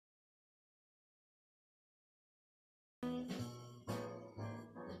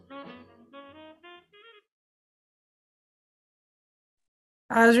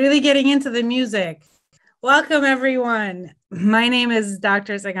I was really getting into the music. Welcome, everyone. My name is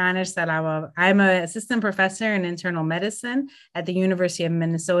Dr. Tseganesh Selameab. I'm an assistant professor in internal medicine at the University of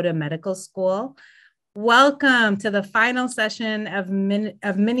Minnesota Medical School. Welcome to the final session of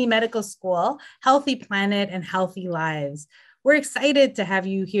Mini Medical School, Healthy Planet and Healthy Lives. We're excited to have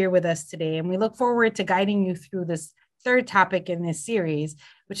you here with us today, and we look forward to guiding you through this third topic in this series,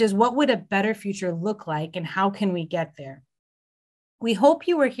 which is what would a better future look like and how can we get there? We hope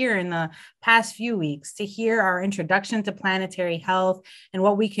you were here in the past few weeks to hear our introduction to planetary health and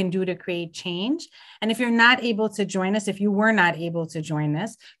what we can do to create change. And if you're not able to join us, if you were not able to join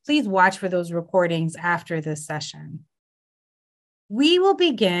us, please watch for those recordings after this session. We will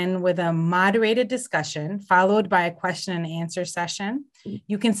begin with a moderated discussion followed by a question and answer session.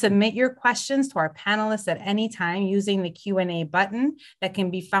 You can submit your questions to our panelists at any time using the Q&A button that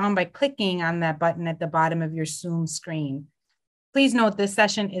can be found by clicking on that button at the bottom of your Zoom screen. Please note this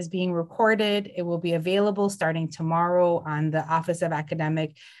session is being recorded. It will be available starting tomorrow on the Office of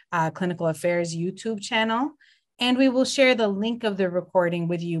Academic Clinical Affairs YouTube channel, and we will share the link of the recording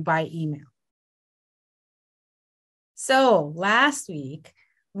with you by email. So last week,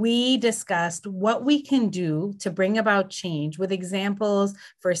 we discussed what we can do to bring about change with examples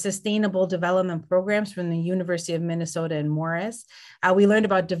for sustainable development programs from the University of Minnesota and Morris. We learned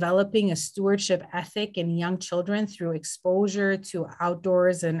about developing a stewardship ethic in young children through exposure to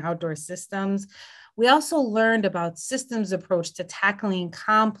outdoors and outdoor systems. We also learned about systems approach to tackling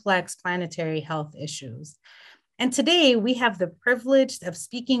complex planetary health issues. And today we have the privilege of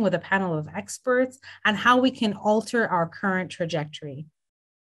speaking with a panel of experts on how we can alter our current trajectory.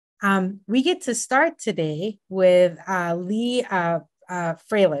 We get to start today with Lee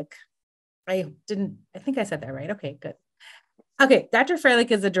Frelich. I think I said that right. Okay, good. Okay, Dr.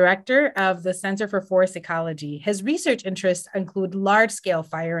 Frelich is the director of the Center for Forest Ecology. His research interests include large-scale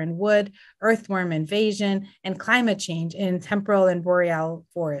fire and wood, earthworm invasion, and climate change in temporal and boreal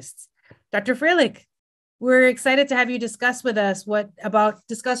forests. Dr. Frelich, we're excited to have you discuss with us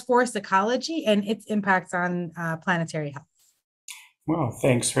discuss forest ecology and its impacts on planetary health. Well,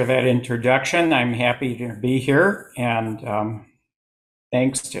 thanks for that introduction. I'm happy to be here, and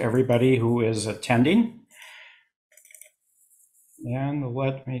thanks to everybody who is attending. And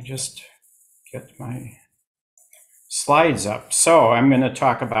let me just get my slides up. So I'm going to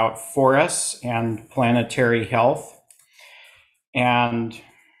talk about forests and planetary health. And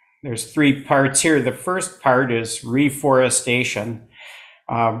there's three parts here. The first part is reforestation.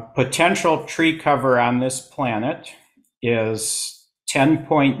 Potential tree cover on this planet is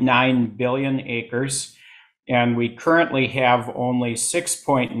 10.9 billion acres, and we currently have only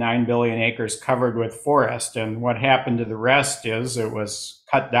 6.9 billion acres covered with forest. And what happened to the rest is it was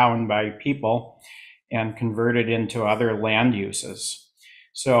cut down by people and converted into other land uses.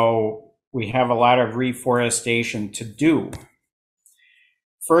 So we have a lot of reforestation to do.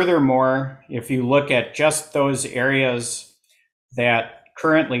 Furthermore, if you look at just those areas that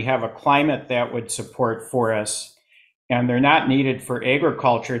currently have a climate that would support forests, and they're not needed for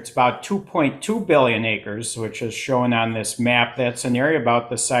agriculture, it's about 2.2 billion acres, which is shown on this map. That's an area about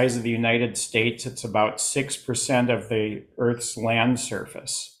the size of the United States. It's about 6% of the Earth's land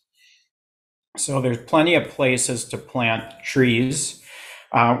surface. So there's plenty of places to plant trees.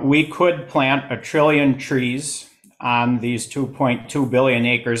 We could plant 1 trillion trees on these 2.2 billion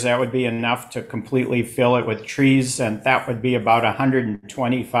acres. That would be enough to completely fill it with trees, and that would be about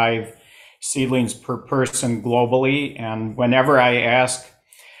 125 seedlings per person globally. And whenever I ask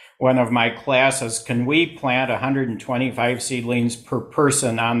one of my classes, can we plant 125 seedlings per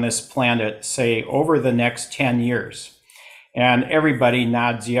person on this planet, say, over the next 10 years? And everybody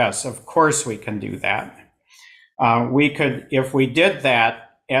nods yes, of course we can do that. We could, if we did that,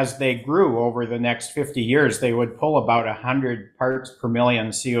 as they grew over the next 50 years, they would pull about 100 parts per million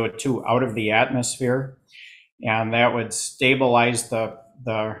CO2 out of the atmosphere, and that would stabilize the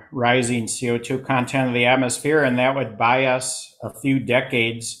rising CO2 content of the atmosphere, and that would buy us a few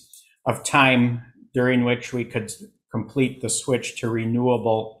decades of time during which we could complete the switch to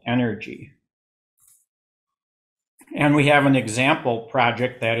renewable energy. And we have an example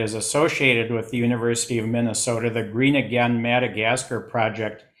project that is associated with the University of Minnesota, the Green Again Madagascar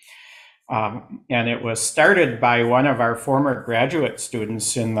project. And it was started by one of our former graduate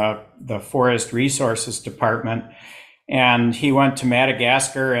students in the Forest Resources Department. And he went to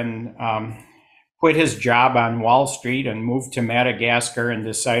Madagascar and quit his job on Wall Street and moved to Madagascar and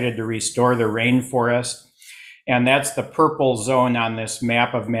decided to restore the rainforest. And that's the purple zone on this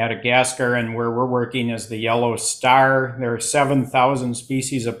map of Madagascar, and where we're working is the yellow star. There are 7,000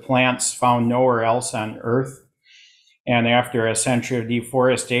 species of plants found nowhere else on Earth. And after a century of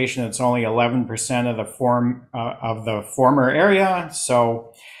deforestation, it's only 11% of the former area.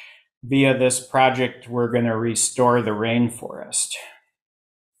 So via this project, we're going to restore the rainforest.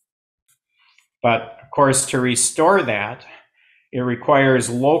 But of course, to restore that, it requires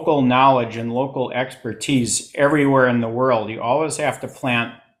local knowledge and local expertise everywhere in the world. You always have to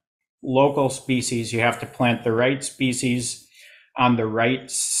plant local species. You have to plant the right species on the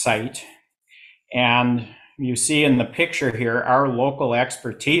right site. And you see in the picture here our local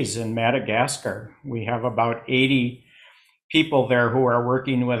expertise in Madagascar. We have about 80 people there who are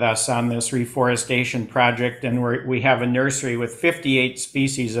working with us on this reforestation project, and we have a nursery with 58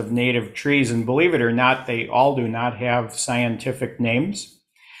 species of native trees, and believe it or not, they all do not have scientific names,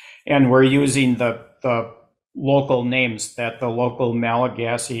 and we're using the local names that the local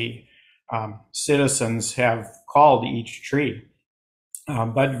Malagasy citizens have called each tree.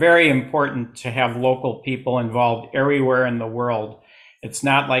 But very important to have local people involved everywhere in the world. It's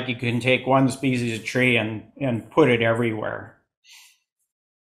not like you can take one species of tree and put it everywhere.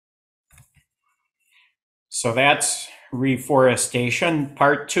 So that's reforestation.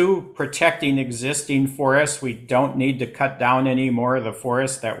 Part 2, protecting existing forests. We don't need to cut down any more of the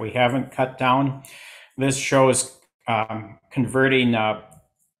forests that we haven't cut down. This shows converting a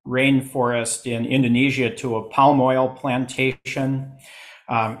rainforest in Indonesia to a palm oil plantation.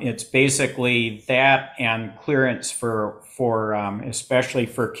 It's basically that and clearance for especially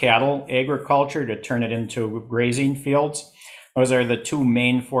for cattle agriculture to turn it into grazing fields. Those are the two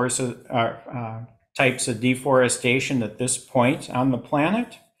main types of deforestation at this point on the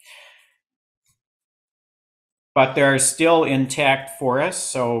planet. But there are still intact forests.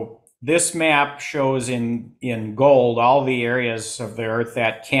 So this map shows in gold all the areas of the earth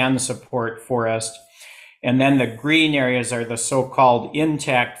that can support forest. And then the green areas are the so-called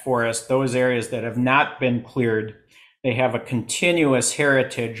intact forests, those areas that have not been cleared. They have a continuous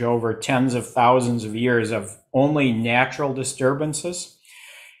heritage over tens of thousands of years of only natural disturbances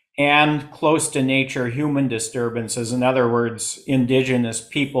and close to nature human disturbances. In other words, indigenous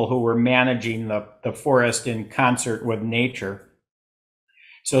people who were managing the forest in concert with nature.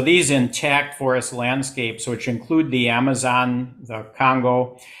 So these intact forest landscapes, which include the Amazon, the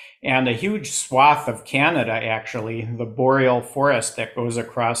Congo, and a huge swath of Canada, actually, the boreal forest that goes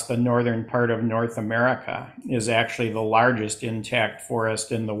across the northern part of North America is actually the largest intact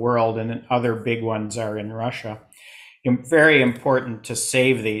forest in the world, and other big ones are in Russia. Very important to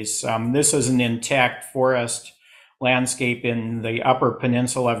save these. This is an intact forest landscape in the Upper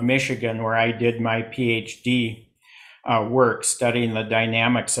Peninsula of Michigan, where I did my PhD work studying the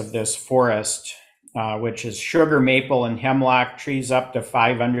dynamics of this forest, which is sugar maple and hemlock trees up to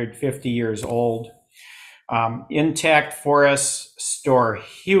 550 years old. Intact forests store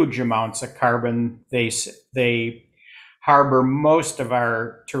huge amounts of carbon. They harbor most of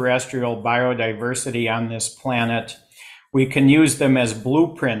our terrestrial biodiversity on this planet. We can use them as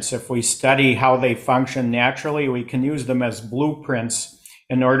blueprints. If we study how they function naturally, we can use them as blueprints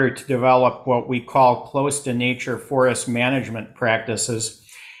in order to develop what we call close to nature forest management practices.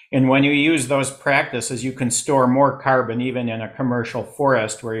 And when you use those practices, you can store more carbon even in a commercial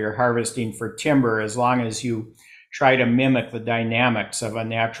forest where you're harvesting for timber, as long as you try to mimic the dynamics of a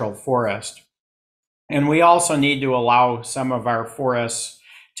natural forest. And we also need to allow some of our forests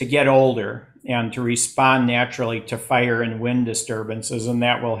to get older and to respond naturally to fire and wind disturbances, and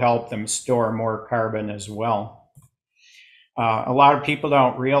that will help them store more carbon as well. A lot of people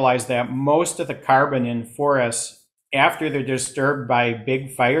don't realize that most of the carbon in forests after they're disturbed by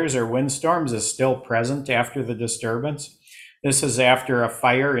big fires or windstorms is still present after the disturbance. This is after a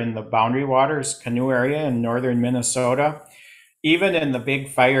fire in the Boundary Waters canoe area in northern Minnesota. Even in the big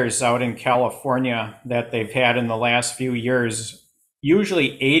fires out in California that they've had in the last few years,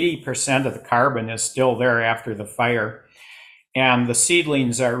 usually 80% of the carbon is still there after the fire. And the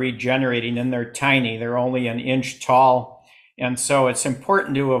seedlings are regenerating, and they're tiny. They're only an inch tall. And so it's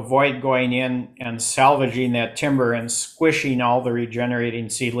important to avoid going in and salvaging that timber and squishing all the regenerating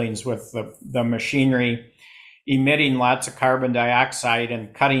seedlings with the machinery, emitting lots of carbon dioxide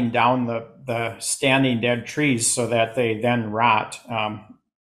and cutting down the standing dead trees so that they then rot.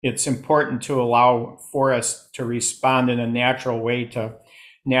 It's important to allow forests to respond in a natural way to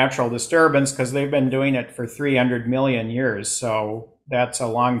natural disturbance, because they've been doing it for 300 million years. So that's a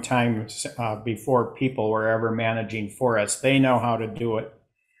long time before people were ever managing forests. They know how to do it.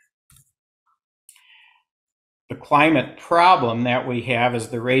 The climate problem that we have is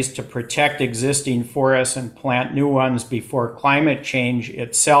the race to protect existing forests and plant new ones before climate change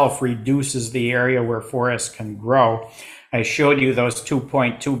itself reduces the area where forests can grow. I showed you those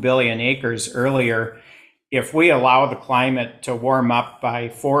 2.2 billion acres earlier. if we allow the climate to warm up by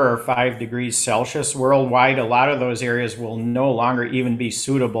 4 or 5 degrees Celsius worldwide, a lot of those areas will no longer even be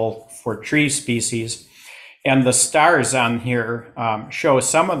suitable for tree species. And the stars on here show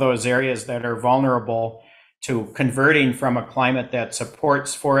some of those areas that are vulnerable to converting from a climate that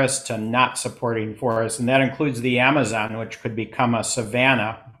supports forests to not supporting forests. And that includes the Amazon, which could become a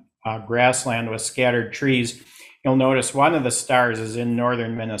savanna, grassland with scattered trees. You'll notice one of the stars is in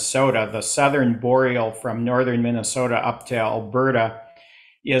northern Minnesota. The southern boreal from northern Minnesota up to Alberta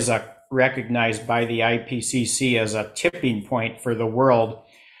is recognized by the IPCC as a tipping point for the world.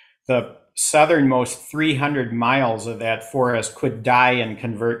 The southernmost 300 miles of that forest could die and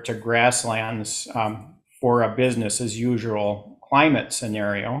convert to grasslands for a business as usual climate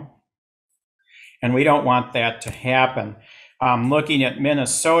scenario. And we don't want that to happen. Looking at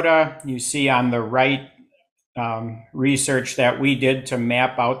Minnesota, you see on the right research that we did to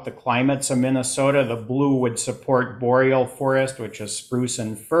map out the climates of Minnesota. The blue would support boreal forest, which is spruce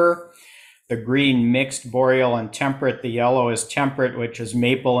and fir. The green mixed boreal and temperate. The yellow is temperate, which is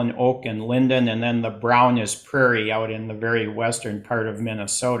maple and oak and linden. And then the brown is prairie out in the very western part of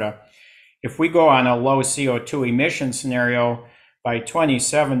Minnesota. If we go on a low CO2 emission scenario, by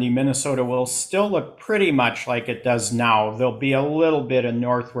 2070, Minnesota will still look pretty much like it does now. There'll be a little bit of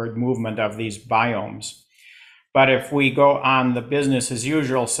northward movement of these biomes. But if we go on the business as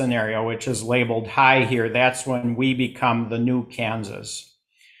usual scenario, which is labeled high here, that's when we become the new Kansas.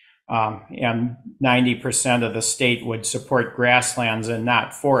 And 90% of the state would support grasslands and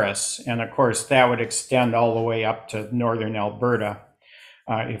not forests. And of course, that would extend all the way up to northern Alberta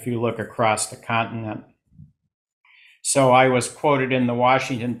if you look across the continent. So I was quoted in the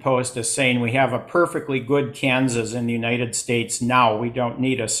Washington Post as saying, we have a perfectly good Kansas in the United States now. We don't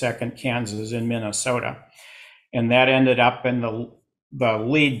need a second Kansas in Minnesota. And that ended up in the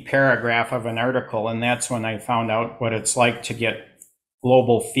lead paragraph of an article. And that's when I found out what it's like to get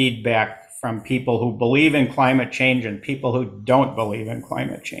global feedback from people who believe in climate change and people who don't believe in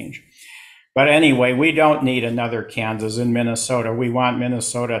climate change. But anyway, we don't need another Kansas in Minnesota. We want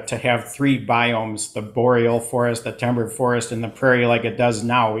Minnesota to have 3 biomes, the boreal forest, the temperate forest, and the prairie like it does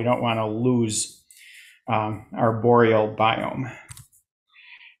now. We don't want to lose our boreal biome.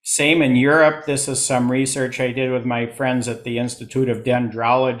 Same in Europe. This is some research I did with my friends at the Institute of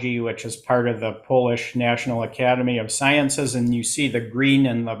Dendrology, which is part of the Polish National Academy of Sciences. And you see the green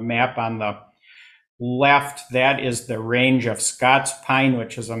in the map on the left. That is the range of Scots pine,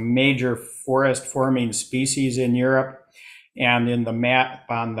 which is a major forest forming species in Europe. And in the map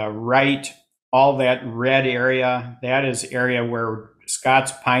on the right, all that red area, that is area where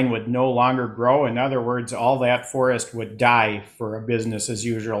Scots pine would no longer grow. In other words, all that forest would die for a business as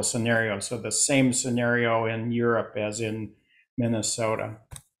usual scenario. So the same scenario in Europe as in Minnesota.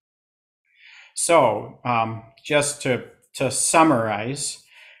 So just to summarize,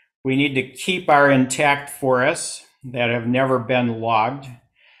 we need to keep our intact forests that have never been logged.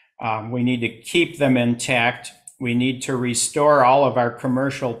 We need to keep them intact. We need to restore all of our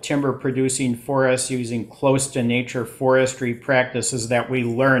commercial timber producing forests using close to nature forestry practices that we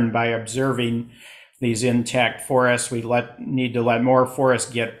learn by observing these intact forests. We need to let more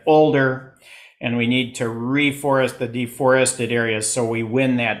forests get older, and we need to reforest the deforested areas so we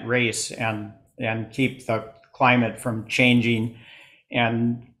win that race and keep the climate from changing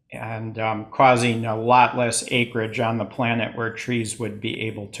and causing a lot less acreage on the planet where trees would be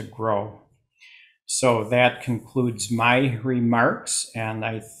able to grow. So that concludes my remarks, and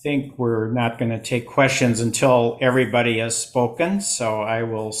I think we're not going to take questions until everybody has spoken, so I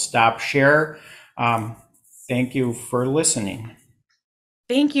will stop share. Thank you for listening.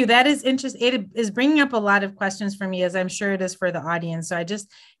 Thank you. That is interesting. It is bringing up a lot of questions for me, as I'm sure it is for the audience. So I just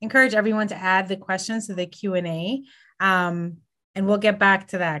encourage everyone to add the questions to the Q&A, and we'll get back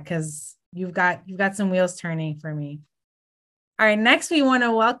to that because you've got some wheels turning for me. All right, next we want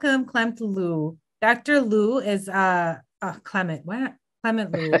to welcome Clement Loo. Dr. Loo is Clement. What?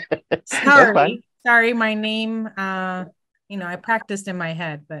 Clement Loo. Sorry, my name. I practiced in my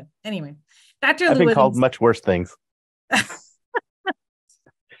head, but anyway, Dr. Loo. I've been called much worse things.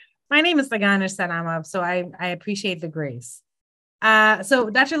 My name is Tseganesh Selameab, so I appreciate the grace.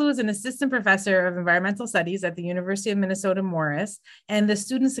 So Dr. Loo is an assistant professor of environmental studies at the University of Minnesota Morris and the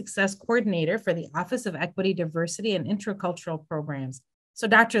student success coordinator for the Office of Equity, Diversity, and Intercultural Programs. So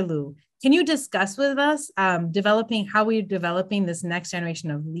Dr. Loo, can you discuss with us how we're developing this next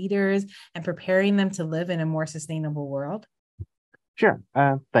generation of leaders and preparing them to live in a more sustainable world? Sure.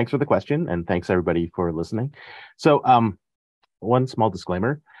 Thanks for the question, and thanks everybody for listening. So one small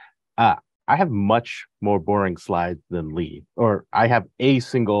disclaimer. I have much more boring slides than Lee, or I have a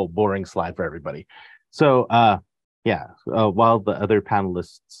single boring slide for everybody. So, while the other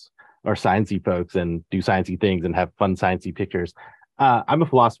panelists are sciencey folks and do sciencey things and have fun sciencey pictures, I'm a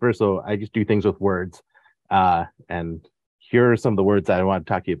philosopher, so I just do things with words. And here are some of the words that I want to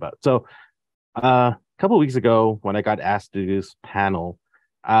talk to you about. So, a couple of weeks ago, when I got asked to do this panel,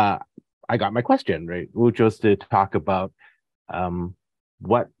 I got my question, right, which was to talk about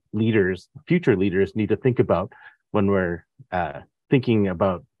what future leaders, need to think about when we're thinking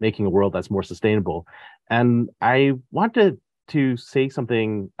about making a world that's more sustainable. And I wanted to say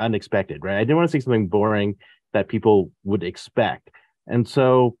something unexpected, right? I didn't want to say something boring that people would expect. And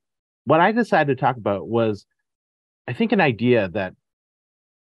so what I decided to talk about was, I think, an idea that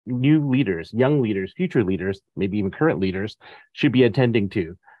new leaders, young leaders, future leaders, maybe even current leaders, should be attending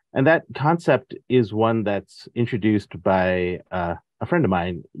to. And that concept is one that's introduced by a friend of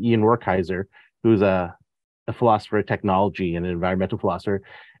mine, Ian Rorkeiser, who's a philosopher of technology and an environmental philosopher.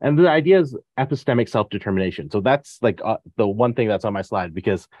 And the idea is epistemic self-determination. So that's like the one thing that's on my slide,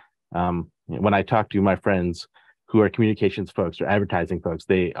 because when I talk to my friends who are communications folks or advertising folks,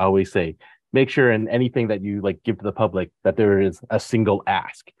 they always say, make sure in anything that you like give to the public that there is a single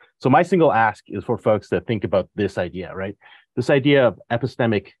ask. So my single ask is for folks to think about this idea, right? This idea of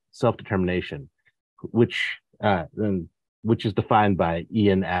epistemic self-determination, which is defined by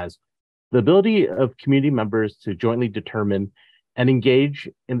Ian as the ability of community members to jointly determine and engage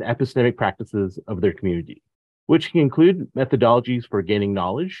in the epistemic practices of their community, which can include methodologies for gaining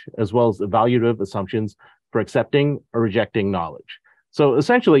knowledge, as well as evaluative assumptions for accepting or rejecting knowledge. So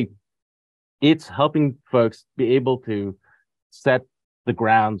essentially, it's helping folks be able to set the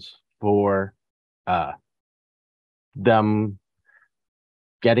grounds for them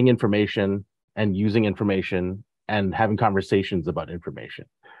getting information and using information and having conversations about information,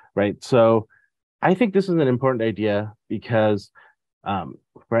 right? So I think this is an important idea because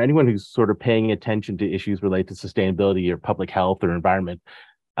for anyone who's sort of paying attention to issues related to sustainability or public health or environment,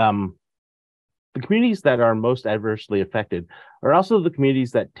 the communities that are most adversely affected are also the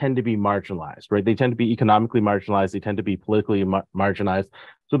communities that tend to be marginalized, right? They tend to be economically marginalized. They tend to be politically marginalized.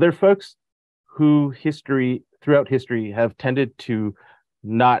 So they're folks who throughout history have tended to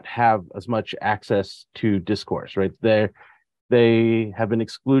not have as much access to discourse, right? They have been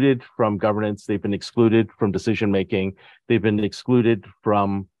excluded from governance. They've been excluded from decision making. They've been excluded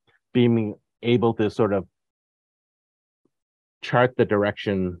from being able to sort of chart the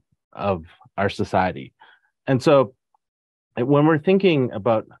direction of our society. And so when we're thinking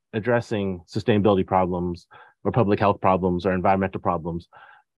about addressing sustainability problems or public health problems or environmental problems,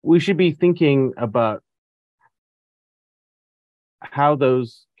 we should be thinking about how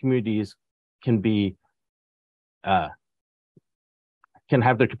those communities can have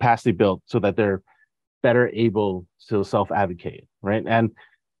their capacity built so that they're better able to self-advocate, right? And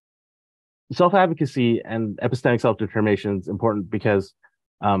self-advocacy and epistemic self-determination is important because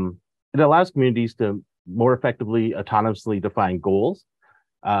it allows communities to more effectively autonomously define goals,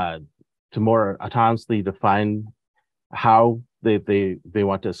 to more autonomously define how they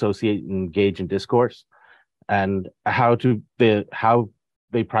want to associate and engage in discourse, and how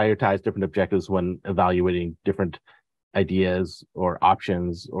they prioritize different objectives when evaluating different ideas or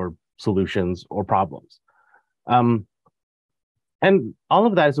options or solutions or problems. And all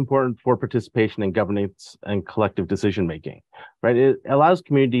of that is important for participation in governance and collective decision making, right? It allows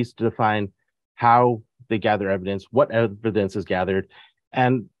communities to define how they gather evidence, what evidence is gathered,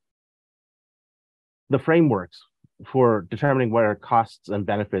 and the frameworks for determining what are costs and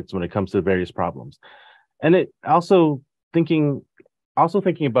benefits when it comes to various problems. And it also thinking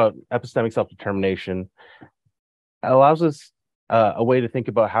about epistemic self-determination allows us a way to think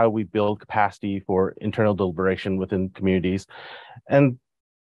about how we build capacity for internal deliberation within communities, and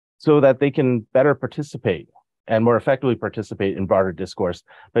so that they can better participate and more effectively participate in broader discourse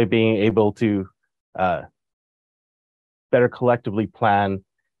by being able to better collectively plan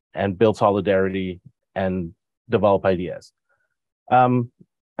and build solidarity and develop ideas. And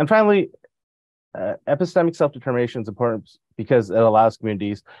finally, epistemic self-determination is important because it allows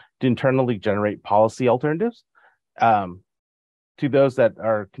communities to internally generate policy alternatives to those that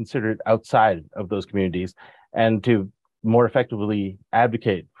are considered outside of those communities, and to more effectively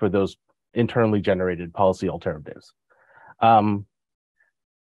advocate for those internally generated policy alternatives. I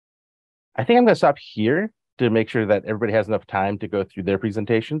think I'm going to stop here to make sure that everybody has enough time to go through their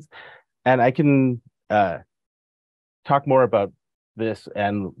presentations, and I can talk more about this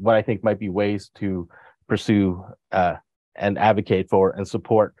and what I think might be ways to pursue and advocate for and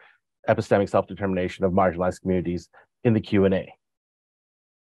support epistemic self-determination of marginalized communities in the Q&A.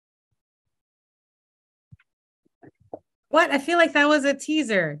 What? I feel like that was a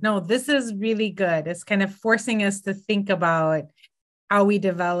teaser. No, this is really good. It's kind of forcing us to think about how we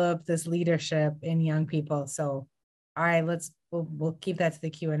develop this leadership in young people. So, all right, we'll keep that to the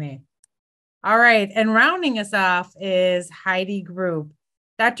Q&A. All right, and rounding us off is Heidi Roop.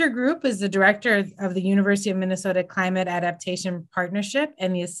 Dr. Roop is the director of the University of Minnesota Climate Adaptation Partnership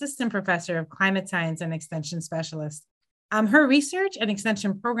and the assistant professor of climate science and extension specialist. Her research and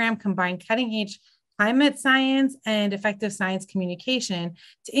extension program combine cutting-edge climate science and effective science communication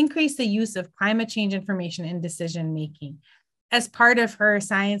to increase the use of climate change information in decision-making. As part of her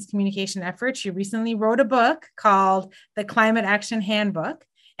science communication efforts, she recently wrote a book called The Climate Action Handbook,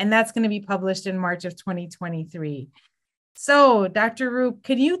 and that's going to be published in March of 2023. So, Dr. Roop,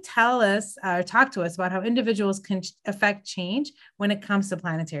 can you tell us, talk to us about how individuals can affect change when it comes to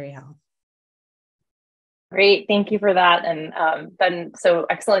planetary health? Great, thank you for that. And been so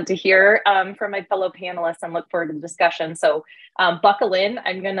excellent to hear from my fellow panelists and look forward to the discussion. So buckle in,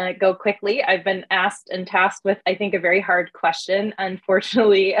 I'm gonna go quickly. I've been asked and tasked with, I think, a very hard question.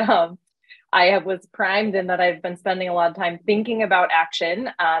 Unfortunately, I was primed in that I've been spending a lot of time thinking about action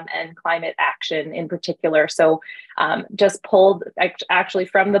and climate action in particular. So just pulled actually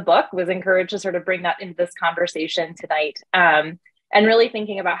from the book, was encouraged to sort of bring that into this conversation tonight. And really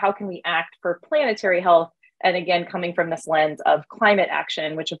thinking about how can we act for planetary health. And again, coming from this lens of climate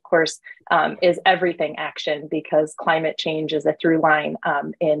action, which of course is everything action, because climate change is a through line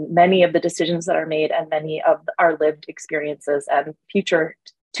in many of the decisions that are made and many of our lived experiences and future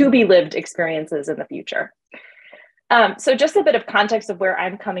to be lived experiences in the future. So just a bit of context of where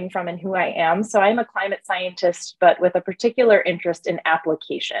I'm coming from and who I am. So I'm a climate scientist, but with a particular interest in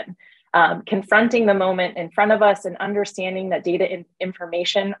application. Confronting the moment in front of us and understanding that data and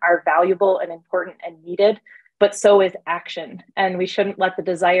information are valuable and important and needed, but so is action. And we shouldn't let the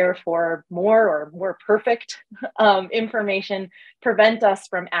desire for more or more perfect information prevent us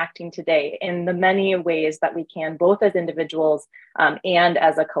from acting today in the many ways that we can, both as individuals and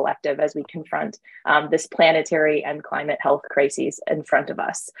as a collective, as we confront this planetary and climate health crises in front of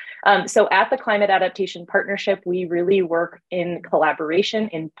us. So at the Climate Adaptation Partnership, we really work in collaboration,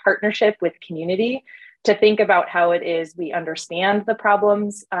 in partnership with community to think about how it is we understand the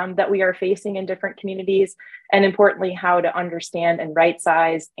problems that we are facing in different communities, and importantly, how to understand and right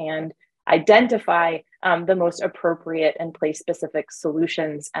size and identify the most appropriate and place-specific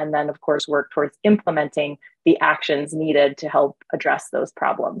solutions, and then of course work towards implementing the actions needed to help address those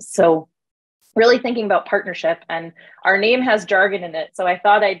problems. So really thinking about partnership, and our name has jargon in it. So I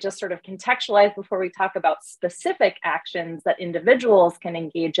thought I'd just sort of contextualize before we talk about specific actions that individuals can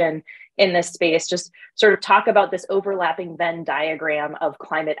engage in this space, just sort of talk about this overlapping Venn diagram of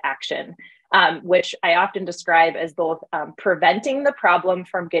climate action, which I often describe as both preventing the problem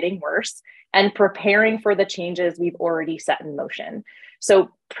from getting worse and preparing for the changes we've already set in motion.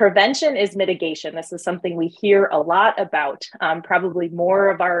 So prevention is mitigation. This is something we hear a lot about. Probably more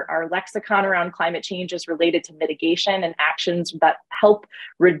of our lexicon around climate change is related to mitigation and actions that help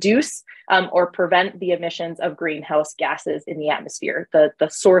reduce or prevent the emissions of greenhouse gases in the atmosphere, the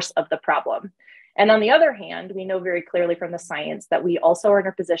source of the problem. And on the other hand, we know very clearly from the science that we also are in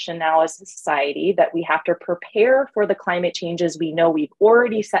a position now as a society that we have to prepare for the climate changes we know we've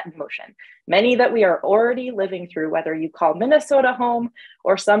already set in motion, many that we are already living through, whether you call Minnesota home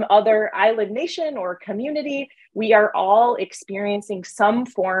or some other island nation or community. We are all experiencing some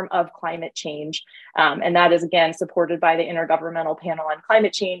form of climate change. And that is, again, supported by the Intergovernmental Panel on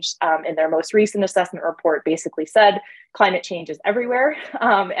Climate Change. In their most recent assessment report, basically said climate change is everywhere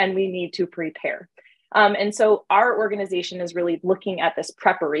and we need to prepare. And so our organization is really looking at this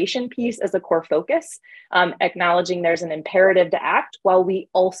preparation piece as a core focus, acknowledging there's an imperative to act while we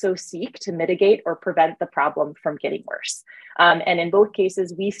also seek to mitigate or prevent the problem from getting worse. And in both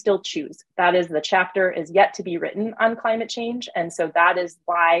cases, we still choose. That is, the chapter is yet to be written on climate change. And so that is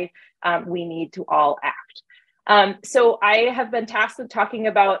why we need to all act. So I have been tasked with talking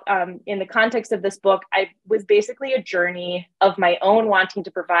about, in the context of this book, I was basically a journey of my own wanting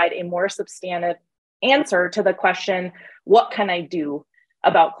to provide a more substantive answer to the question, what can I do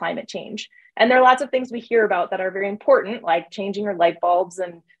about climate change? And there are lots of things we hear about that are very important, like changing your light bulbs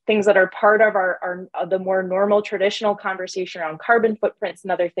and things that are part of the more normal traditional conversation around carbon footprints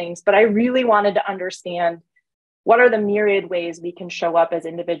and other things. But I really wanted to understand what are the myriad ways we can show up as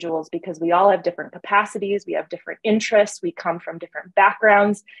individuals, because we all have different capacities, we have different interests, we come from different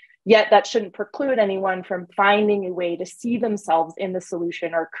backgrounds. Yet that shouldn't preclude anyone from finding a way to see themselves in the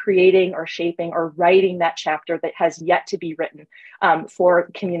solution, or creating or shaping or writing that chapter that has yet to be written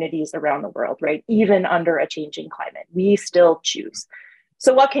for communities around the world, right? Even under a changing climate, we still choose.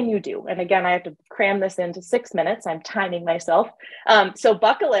 So what can you do? And again, I have to cram this into 6 minutes. I'm timing myself. So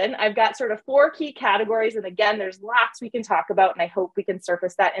buckle in. I've got sort of 4 key categories. And again, there's lots we can talk about, and I hope we can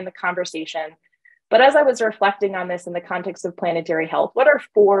surface that in the conversation. But as I was reflecting on this in the context of planetary health, what are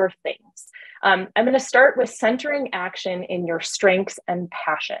 4 things? I'm going to start with centering action in your strengths and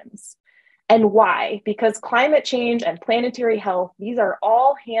passions. And why? Because climate change and planetary health, these are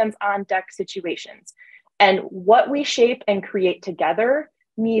all hands-on deck situations. And what we shape and create together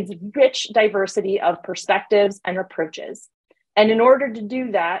needs rich diversity of perspectives and approaches. And in order to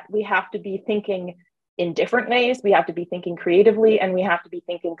do that, we have to be thinking in different ways, we have to be thinking creatively, and we have to be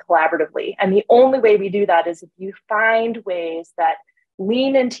thinking collaboratively. And the only way we do that is if you find ways that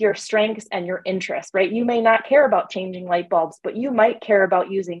lean into your strengths and your interests, right? You may not care about changing light bulbs, but you might care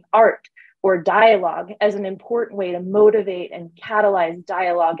about using art or dialogue as an important way to motivate and catalyze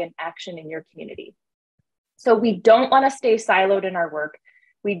dialogue and action in your community. So we don't want to stay siloed in our work.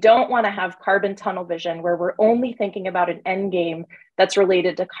 We don't want to have carbon tunnel vision where we're only thinking about an end game that's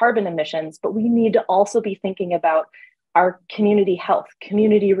related to carbon emissions, but we need to also be thinking about our community health,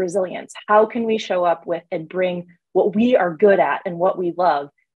 community resilience. How can we show up with and bring what we are good at and what we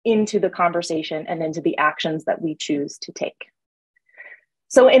love into the conversation and into the actions that we choose to take?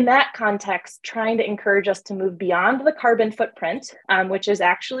 So in that context, trying to encourage us to move beyond the carbon footprint, which is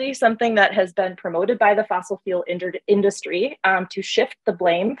actually something that has been promoted by the fossil fuel industry to shift the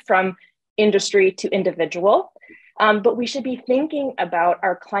blame from industry to individual. But we should be thinking about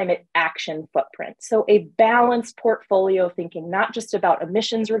our climate action footprint. So a balanced portfolio thinking, not just about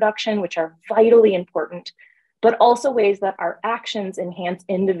emissions reduction, which are vitally important, but also ways that our actions enhance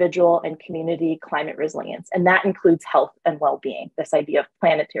individual and community climate resilience. And that includes health and well-being, this idea of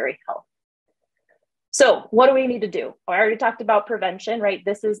planetary health. So what do we need to do? I already talked about prevention, right?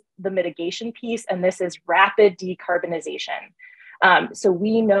 This is the mitigation piece, and this is rapid decarbonization. So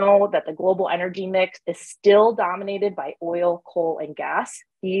we know that the global energy mix is still dominated by oil, coal, and gas.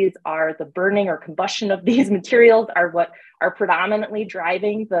 These are the burning or combustion of these materials are what are predominantly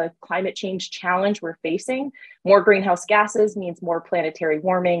driving the climate change challenge we're facing. More greenhouse gases means more planetary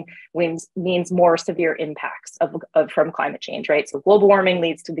warming, means more severe impacts from climate change, right? So global warming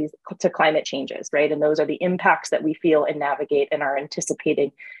leads to climate changes, right? And those are the impacts that we feel and navigate and are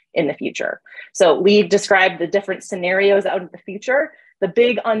anticipating in the future. So we've described the different scenarios out in the future. The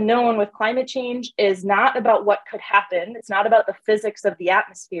big unknown with climate change is not about what could happen. It's not about the physics of the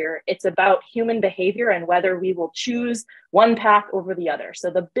atmosphere. It's about human behavior and whether we will choose one path over the other.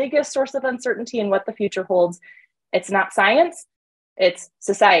 So the biggest source of uncertainty in what the future holds, it's not science, it's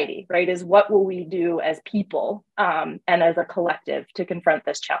society, right? Is what will we do as people and as a collective to confront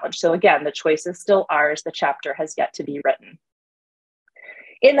this challenge? So again, the choice is still ours. The chapter has yet to be written.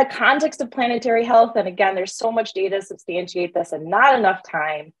 In the context of planetary health, and again, there's so much data to substantiate this and not enough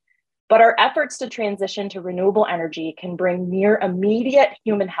time, but our efforts to transition to renewable energy can bring near immediate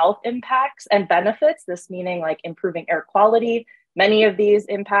human health impacts and benefits, this meaning like improving air quality. Many of these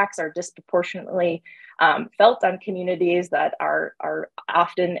impacts are disproportionately felt on communities that are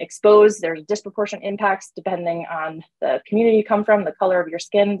often exposed. There's disproportionate impacts depending on the community you come from, the color of your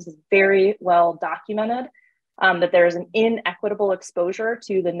skin. This is very well documented. That there is an inequitable exposure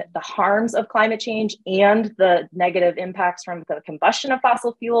to the harms of climate change and the negative impacts from the combustion of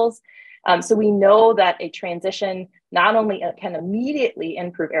fossil fuels. So we know that a transition not only can immediately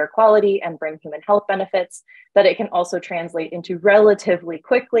improve air quality and bring human health benefits, that it can also translate into relatively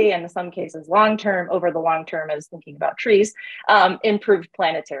quickly, and in some cases long-term, over the long term as thinking about trees, improved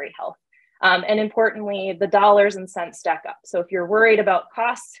planetary health. And importantly, the dollars and cents stack up. So if you're worried about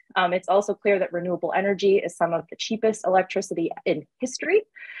costs, it's also clear that renewable energy is some of the cheapest electricity in history.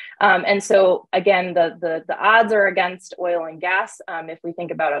 And so again, the odds are against oil and gas. If we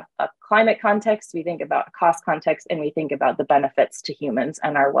think about a climate context, we think about a cost context, and we think about the benefits to humans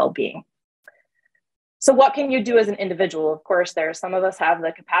and our well-being. So what can you do as an individual? Of course, some of us have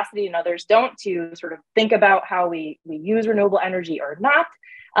the capacity and others don't to sort of think about how we use renewable energy or not.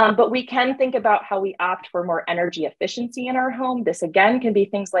 But we can think about how we opt for more energy efficiency in our home. This again can be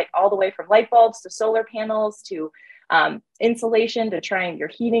things like all the way from light bulbs to solar panels to insulation to trying your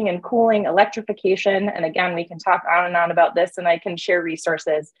heating and cooling, electrification. And again, we can talk on and on about this, and I can share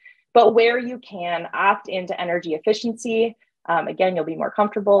resources. But where you can opt into energy efficiency, again, you'll be more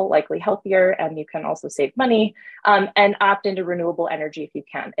comfortable, likely healthier, and you can also save money and opt into renewable energy if you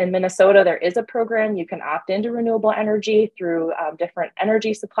can. In Minnesota, there is a program you can opt into renewable energy through different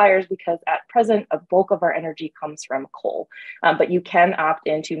energy suppliers because at present, a bulk of our energy comes from coal. But you can opt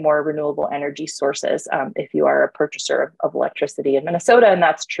into more renewable energy sources if you are a purchaser of electricity in Minnesota, and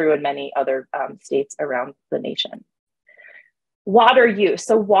that's true in many other states around the nation. Water use.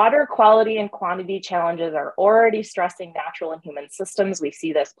 So water quality and quantity challenges are already stressing natural and human systems. We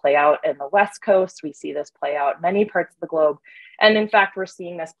see this play out in the West Coast. We see this play out in many parts of the globe. And in fact, we're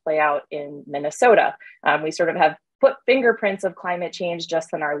seeing this play out in Minnesota. We sort of have put fingerprints of climate change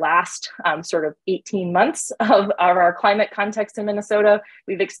just in our last sort of 18 months of our climate context in Minnesota.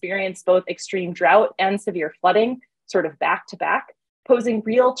 We've experienced both extreme drought and severe flooding sort of back to back, posing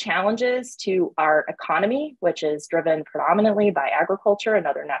real challenges to our economy, which is driven predominantly by agriculture and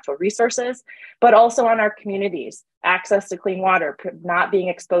other natural resources, but also on our communities, access to clean water, not being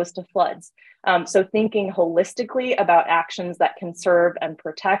exposed to floods. So thinking holistically about actions that conserve and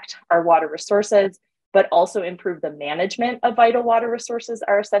protect our water resources, but also improve the management of vital water resources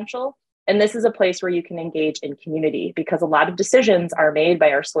are essential. And this is a place where you can engage in community, because a lot of decisions are made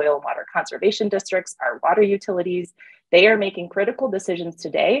by our soil and water conservation districts, our water utilities. They are making critical decisions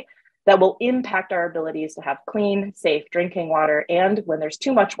today that will impact our abilities to have clean, safe drinking water, and when there's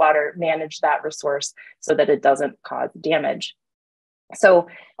too much water, manage that resource so that it doesn't cause damage. So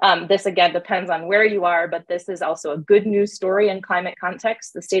this again depends on where you are, but this is also a good news story in climate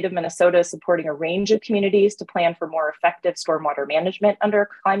context. The state of Minnesota is supporting a range of communities to plan for more effective stormwater management under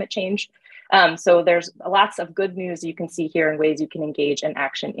climate change. So there's lots of good news you can see here and ways you can engage in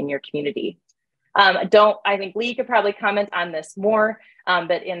action in your community. I think Lee could probably comment on this more,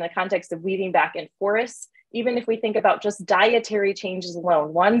 but in the context of weaving back in forests, even if we think about just dietary changes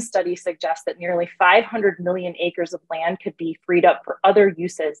alone, one study suggests that nearly 500 million acres of land could be freed up for other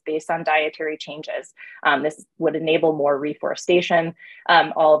uses based on dietary changes. This would enable more reforestation,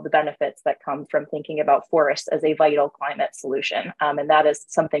 all of the benefits that come from thinking about forests as a vital climate solution. And that is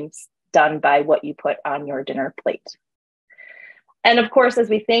something done by what you put on your dinner plate. And of course, as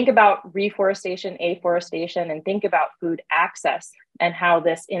we think about reforestation, afforestation, and think about food access and how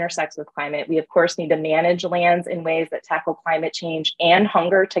this intersects with climate, we of course need to manage lands in ways that tackle climate change and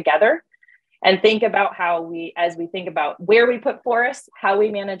hunger together. And think about how as we think about where we put forests, how we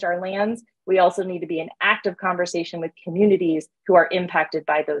manage our lands, we also need to be in active conversation with communities who are impacted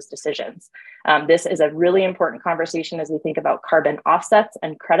by those decisions. This is a really important conversation as we think about carbon offsets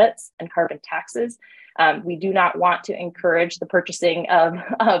and credits and carbon taxes. We do not want to encourage the purchasing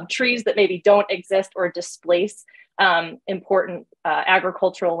of trees that maybe don't exist or displace important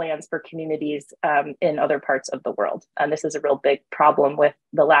agricultural lands for communities in other parts of the world. And this is a real big problem with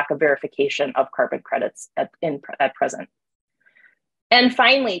the lack of verification of carbon credits at present. And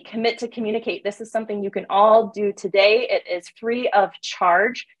finally, commit to communicate. This is something you can all do today. It is free of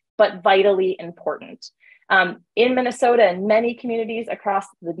charge, but vitally important. In Minnesota and many communities across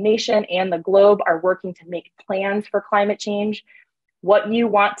the nation and the globe are working to make plans for climate change. What you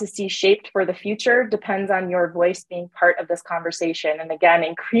want to see shaped for the future depends on your voice being part of this conversation. And again,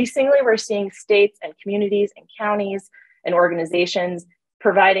 increasingly, we're seeing states and communities and counties and organizations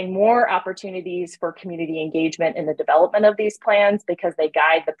providing more opportunities for community engagement in the development of these plans, because they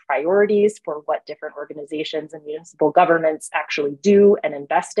guide the priorities for what different organizations and municipal governments actually do and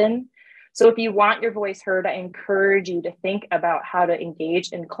invest in. So if you want your voice heard, I encourage you to think about how to engage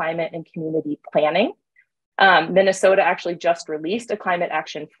in climate and community planning. Minnesota actually just released a climate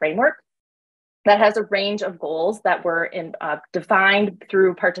action framework that has a range of goals that were defined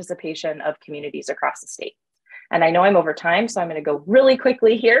through participation of communities across the state. And I know I'm over time, so I'm going to go really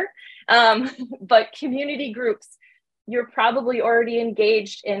quickly here. But community groups, you're probably already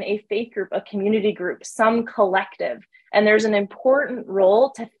engaged in a faith group, a community group, some collective. And there's an important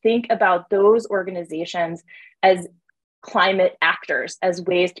role to think about those organizations as climate actors, as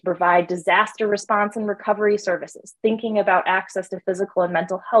ways to provide disaster response and recovery services, thinking about access to physical and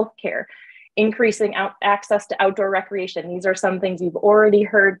mental health care, increasing access to outdoor recreation. These are some things you've already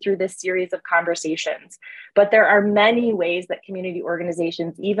heard through this series of conversations. But there are many ways that community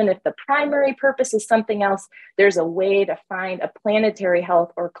organizations, even if the primary purpose is something else, there's a way to find a planetary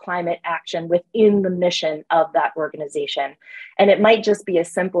health or climate action within the mission of that organization. And it might just be as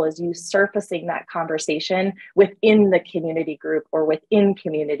simple as you surfacing that conversation within the community group or within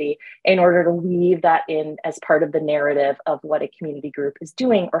community in order to weave that in as part of the narrative of what a community group is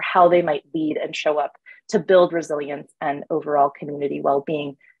doing or how they might lead and show up to build resilience and overall community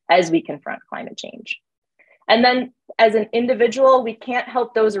well-being as we confront climate change. And then as an individual, we can't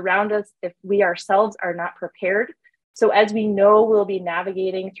help those around us if we ourselves are not prepared. So as we know, we'll be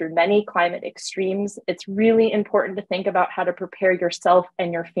navigating through many climate extremes. It's really important to think about how to prepare yourself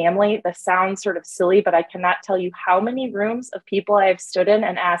and your family. This sounds sort of silly, but I cannot tell you how many rooms of people I have stood in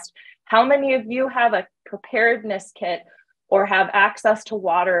and asked, how many of you have a preparedness kit or have access to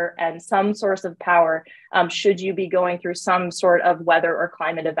water and some source of power should you be going through some sort of weather or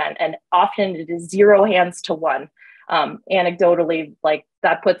climate event? And often it is 0 hands to 1. Anecdotally, like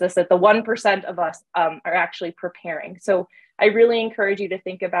that puts us at the 1% of us are actually preparing. So I really encourage you to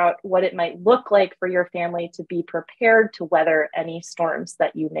think about what it might look like for your family to be prepared to weather any storms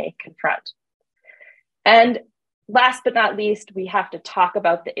that you may confront. And last but not least, we have to talk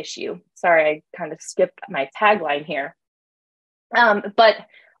about the issue. Sorry, I kind of skipped my tagline here. But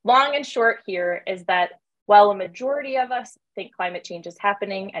long and short here is that while a majority of us think climate change is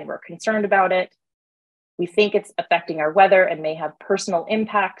happening and we're concerned about it, we think it's affecting our weather and may have personal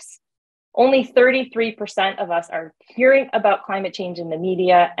impacts, only 33% of us are hearing about climate change in the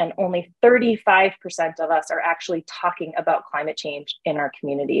media, and only 35% of us are actually talking about climate change in our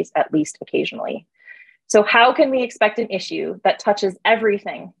communities, at least occasionally. So how can we expect an issue that touches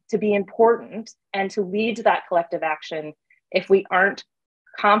everything to be important and to lead to that collective action if we aren't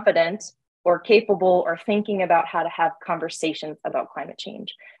confident or capable or thinking about how to have conversations about climate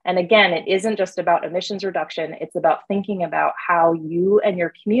change? And again, it isn't just about emissions reduction, it's about thinking about how you and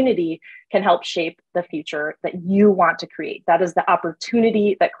your community can help shape the future that you want to create. That is the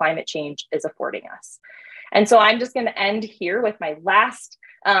opportunity that climate change is affording us. And so I'm just going to end here with my last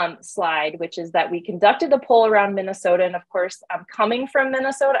slide, which is that we conducted a poll around Minnesota. And of course, I'm coming from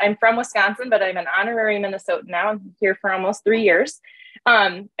Minnesota. I'm from Wisconsin, but I'm an honorary Minnesotan now. I'm here for almost 3 years.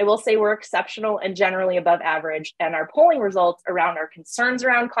 I will say we're exceptional and generally above average. And our polling results around our concerns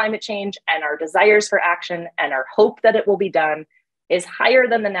around climate change and our desires for action and our hope that it will be done is higher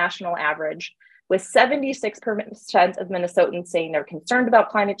than the national average, with 76% of Minnesotans saying they're concerned about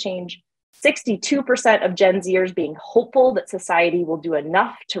climate change, 62% of Gen Zers being hopeful that society will do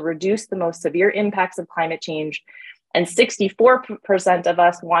enough to reduce the most severe impacts of climate change, and 64% of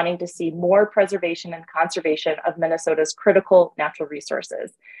us wanting to see more preservation and conservation of Minnesota's critical natural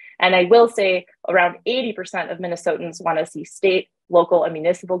resources. And I will say around 80% of Minnesotans want to see state, local, and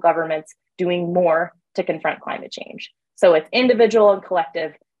municipal governments doing more to confront climate change. So it's individual and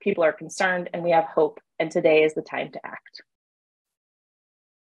collective. People are concerned and we have hope, and today is the time to act.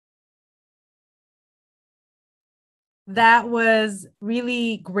 That was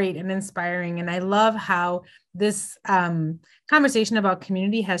really great and inspiring. And I love how this conversation about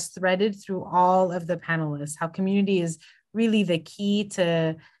community has threaded through all of the panelists, how community is really the key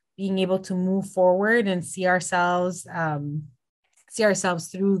to being able to move forward and see ourselves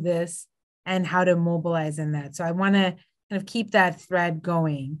through this and how to mobilize in that. So I want to kind of keep that thread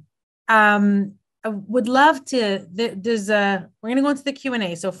going. I would love to, we're going to go into the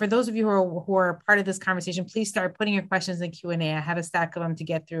Q&A. So for those of you who are part of this conversation, please start putting your questions in Q&A. I have a stack of them to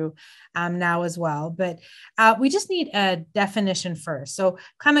get through now as well. But we just need a definition first. So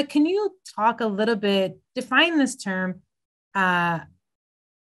Clement, can you talk a little bit, define this term, epistemic?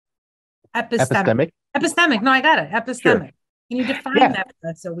 Epistemic, no, I got it, epistemic. Sure. Can you define that for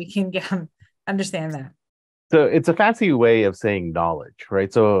us so we can understand that? So it's a fancy way of saying knowledge,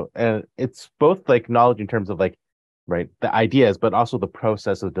 right? So it's both like knowledge in terms of like, right, the ideas, but also the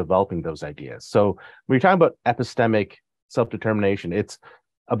process of developing those ideas. So when you're talking about epistemic self-determination, it's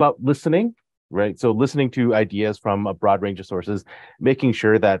about listening, right? So listening to ideas from a broad range of sources, making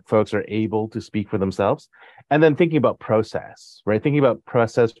sure that folks are able to speak for themselves, and then thinking about process, right? Thinking about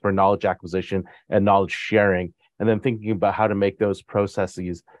process for knowledge acquisition and knowledge sharing, and then thinking about how to make those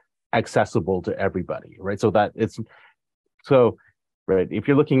processes accessible to everybody, right? So that it's right. If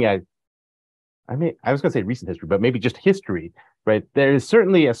you're looking at, I was going to say recent history, but maybe just history, right? There is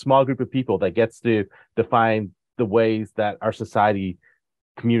certainly a small group of people that gets to define the ways that our society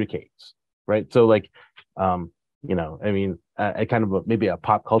communicates, right? So like, a kind of maybe a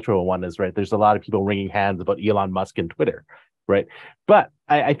pop cultural one is, right, there's a lot of people wringing hands about Elon Musk and Twitter, right? But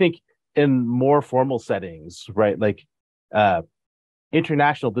I think in more formal settings, right, like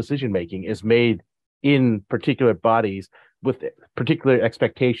international decision making is made in particular bodies with particular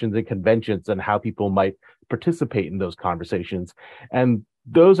expectations and conventions and how people might participate in those conversations. And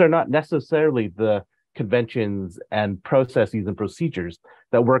those are not necessarily the conventions and processes and procedures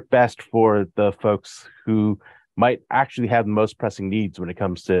that work best for the folks who might actually have the most pressing needs when it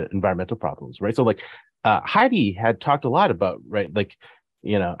comes to environmental problems, right? So like Heidi had talked a lot about, right, like,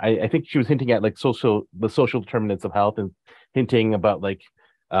 I think she was hinting at like the social determinants of health, and hinting about like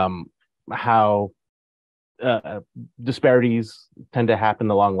how disparities tend to happen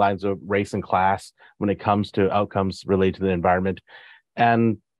along lines of race and class when it comes to outcomes related to the environment.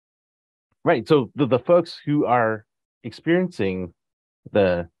 And right, so the folks who are experiencing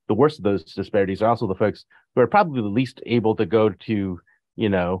the worst of those disparities are also the folks who are probably the least able to go to,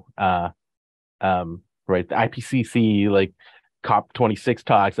 right, the IPCC, like COP26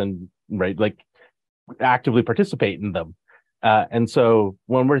 talks, and right, like actively participate in them. And so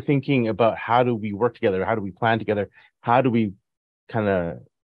when we're thinking about how do we work together, how do we plan together, how do we kind of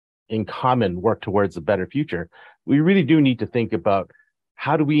in common work towards a better future, we really do need to think about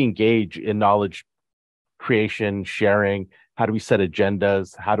how do we engage in knowledge creation, sharing, how do we set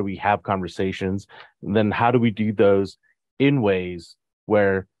agendas, how do we have conversations, and then how do we do those in ways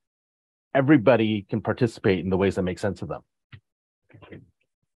where everybody can participate in the ways that make sense to them.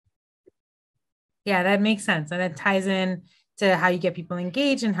 Yeah, that makes sense. And it ties in to how you get people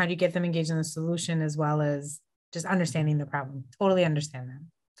engaged and how do you get them engaged in the solution, as well as just understanding the problem. Totally understand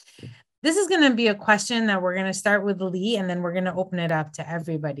that. This is going to be a question that we're going to start with Lee, and then we're going to open it up to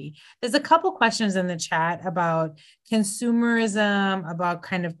everybody. There's a couple questions in the chat about consumerism, about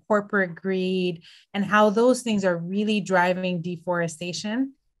kind of corporate greed, and how those things are really driving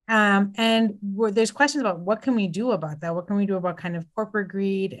deforestation. And there's questions about what can we do about that? What can we do about kind of corporate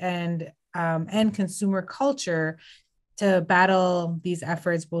greed and consumer culture to battle these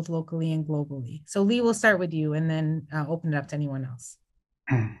efforts both locally and globally? So Lee, we'll start with you and then open it up to anyone else.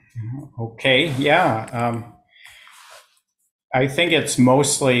 Okay, yeah. I think it's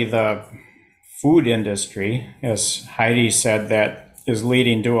mostly the food industry, as Heidi said, that is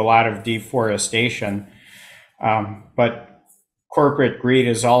leading to a lot of deforestation. But corporate greed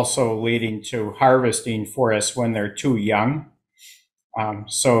is also leading to harvesting forests when they're too young.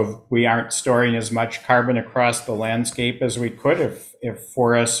 So we aren't storing as much carbon across the landscape as we could if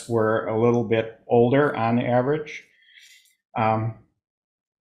forests were a little bit older on average.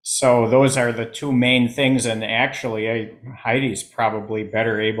 So those are the two main things, and actually Heidi's probably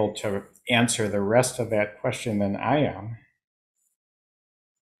better able to answer the rest of that question than I am.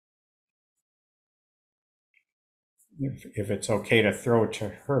 If it's okay to throw to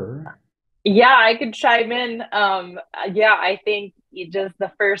her. Yeah, I could chime in. Yeah, I think just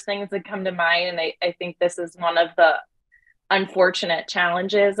the first things that come to mind, and I think this is one of the unfortunate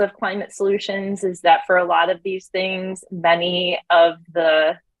challenges of climate solutions, is that for a lot of these things, many of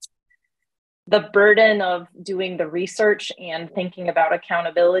the burden of doing the research and thinking about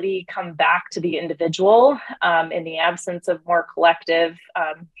accountability come back to the individual in the absence of more collective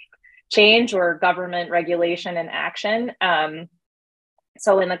change or government regulation and action.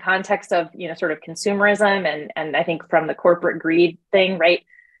 So in the context of, sort of consumerism and I think from the corporate greed thing, right,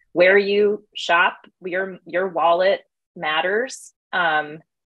 where you shop, your wallet matters.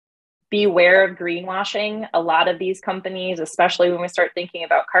 Beware of greenwashing. A lot of these companies, especially when we start thinking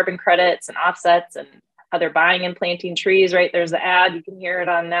about carbon credits and offsets and how they're buying and planting trees, right? There's the ad, you can hear it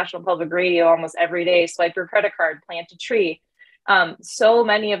on National Public Radio almost every day, swipe your credit card, plant a tree. So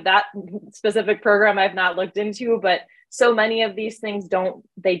many of that specific program I've not looked into, but so many of these things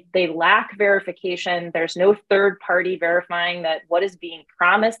they lack verification. There's no third party verifying that what is being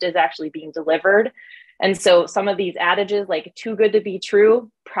promised is actually being delivered. And so some of these adages, like too good to be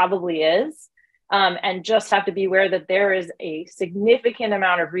true, probably is. And just have to be aware that there is a significant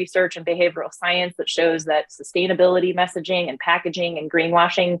amount of research and behavioral science that shows that sustainability messaging and packaging and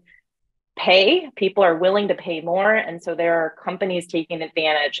greenwashing people are willing to pay more. And so there are companies taking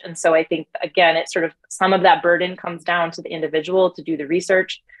advantage. And so I think, again, it's sort of some of that burden comes down to the individual to do the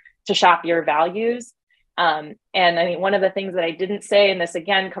research, to shop your values. And I mean, one of the things that I didn't say, and this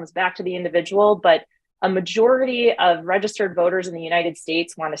again comes back to the individual, but a majority of registered voters in the United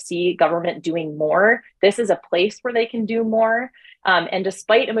States want to see government doing more. This is a place where they can do more. And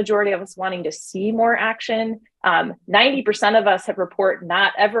despite a majority of us wanting to see more action, 90% of us have report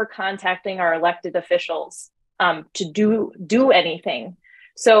not ever contacting our elected officials to do anything.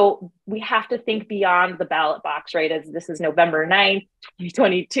 So we have to think beyond the ballot box, right? As this is November 9th,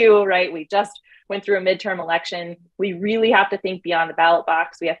 2022, right? We just went through a midterm election. We really have to think beyond the ballot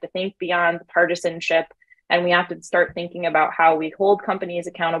box. We have to think beyond partisanship, and we have to start thinking about how we hold companies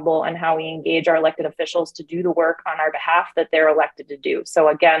accountable and how we engage our elected officials to do the work on our behalf that they're elected to do. So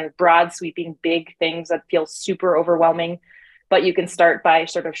again, broad sweeping, big things that feel super overwhelming, but you can start by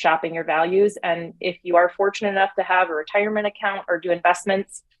sort of shopping your values. And if you are fortunate enough to have a retirement account or do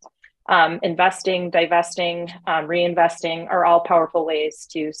investments, investing, divesting, reinvesting are all powerful ways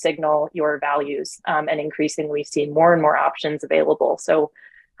to signal your values, and increasingly see more and more options available. So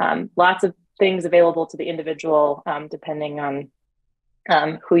lots of things available to the individual, depending on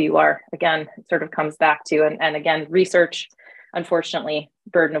who you are. Again, it sort of comes back to, and again, research, unfortunately,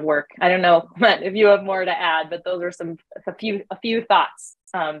 burden of work. I don't know if you have more to add, but those are a few thoughts,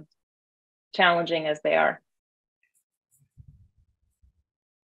 challenging as they are.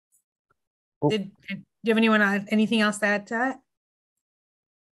 Do you have anything else to add to that?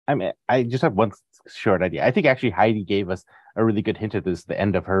 I mean, I just have one short idea. I think actually Heidi gave us a really good hint at this at the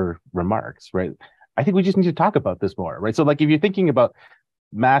end of her remarks, right? I think we just need to talk about this more, right? So like if you're thinking about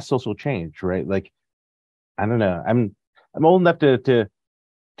mass social change, right? Like, I don't know, I'm old enough to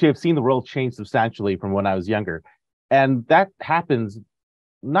have seen the world change substantially from when I was younger. And that happens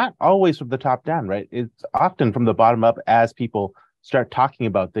not always from the top down, right? It's often from the bottom up as people start talking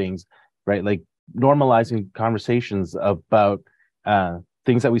about things, right? Like normalizing conversations about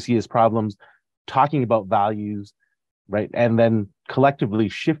things that we see as problems, talking about values, right? And then collectively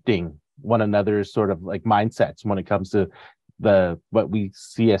shifting one another's sort of like mindsets when it comes to what we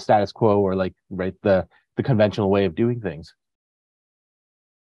see as status quo, or like, right, the conventional way of doing things.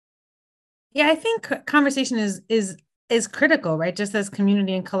 Yeah, I think conversation is critical, right? Just as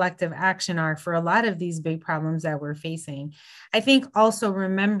community and collective action are for a lot of these big problems that we're facing. I think also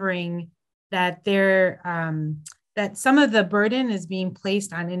remembering that that some of the burden is being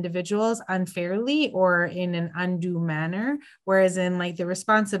placed on individuals unfairly or in an undue manner, whereas in like the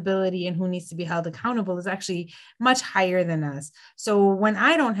responsibility and who needs to be held accountable is actually much higher than us. So when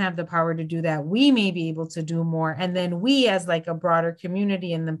I don't have the power to do that, we may be able to do more. And then we as like a broader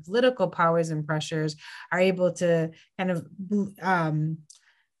community and the political powers and pressures are able to kind of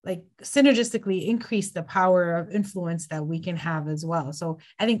like synergistically increase the power of influence that we can have as well. So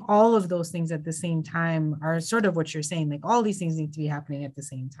I think all of those things at the same time are sort of what you're saying, like all these things need to be happening at the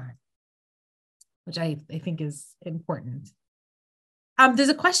same time, which I think is important. There's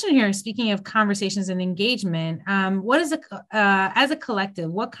a question here, speaking of conversations and engagement, what is as a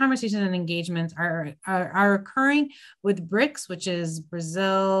collective, what conversations and engagements are occurring with BRICS, which is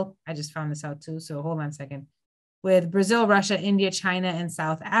Brazil, I just found this out too, so hold on a second, with Brazil, Russia, India, China, and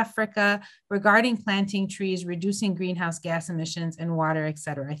South Africa regarding planting trees, reducing greenhouse gas emissions and water, et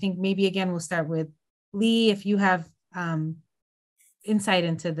cetera. I think maybe again, we'll start with Lee, if you have insight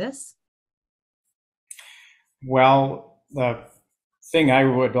into this. Well, the thing I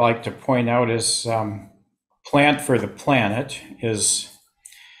would like to point out is Plant for the Planet is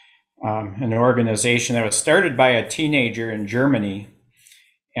an organization that was started by a teenager in Germany,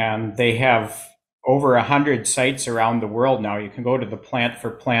 and they have over 100 sites around the world now. You can go to the Plant for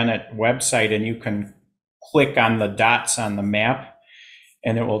Planet website and you can click on the dots on the map,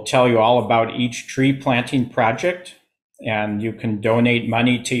 and it will tell you all about each tree planting project, and you can donate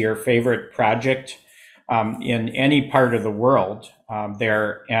money to your favorite project in any part of the world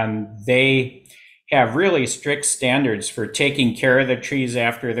there. And they have really strict standards for taking care of the trees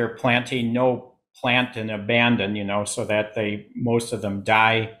after they're planting. No plant and abandon, so that most of them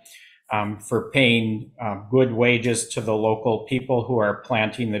die, for paying good wages to the local people who are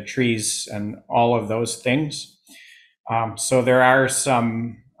planting the trees and all of those things. So there are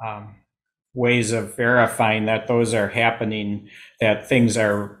some ways of verifying that those are happening, that things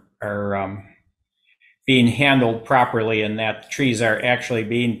are being handled properly, and that trees are actually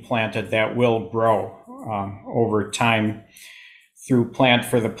being planted that will grow over time through Plant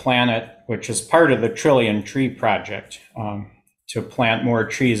for the Planet, which is part of the Trillion Tree Project, to plant more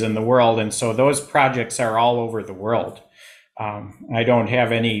trees in the world. And so those projects are all over the world. I don't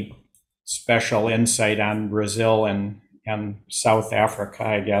have any special insight on Brazil and South Africa,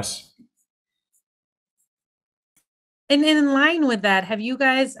 I guess. And in line with that, have you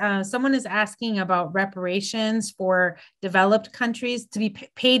guys, someone is asking about reparations for developed countries to be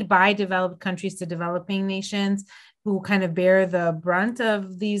paid by developed countries to developing nations who kind of bear the brunt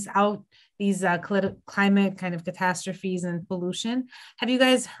of these climate kind of catastrophes and pollution. Have you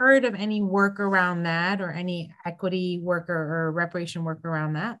guys heard of any work around that, or any equity work or reparation work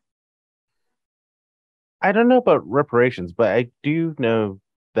around that? I don't know about reparations, but I do know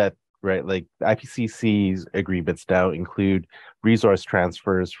that, right, like IPCC's agreements now include resource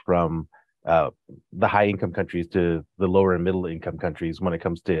transfers from the high income countries to the lower and middle income countries when it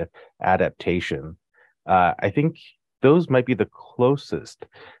comes to adaptation. I think those might be the closest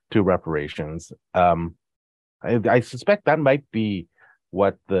to reparations. I suspect that might be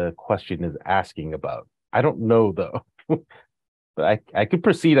what the question is asking about. I don't know though, but I could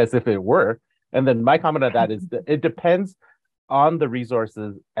proceed as if it were. And then my comment on that is that it depends on the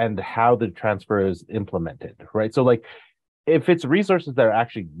resources and how the transfer is implemented, right? So like if it's resources that are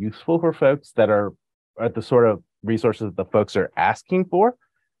actually useful for folks, that are the sort of resources the folks are asking for,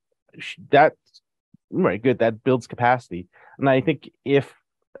 that's right, good, that builds capacity. And I think if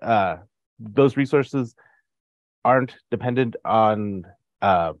those resources aren't dependent on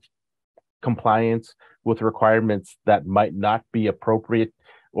compliance with requirements that might not be appropriate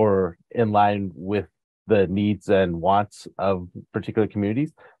or in line with the needs and wants of particular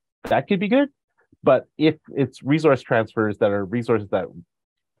communities, that could be good. But if it's resource transfers that are resources that,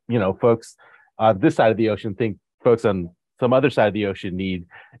 folks on this side of the ocean think folks on some other side of the ocean need.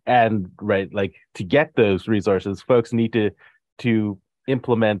 And right, like to get those resources, folks need to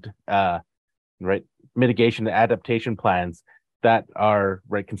implement right mitigation and adaptation plans that are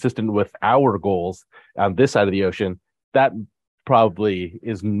right consistent with our goals on this side of the ocean. That probably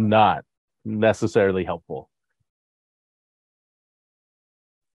is not necessarily helpful.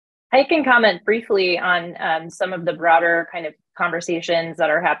 I can comment briefly on some of the broader kind of conversations that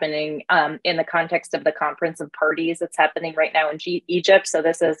are happening in the context of the Conference of Parties that's happening right now in Egypt. So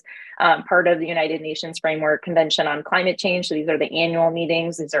this is part of the United Nations Framework Convention on Climate Change. So these are the annual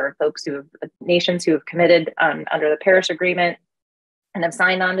meetings. These are folks nations who have committed under the Paris Agreement and have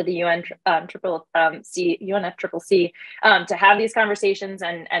signed on to the UNFCCC to have these conversations.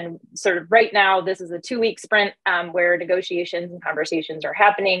 And sort of right now, this is a 2-week sprint where negotiations and conversations are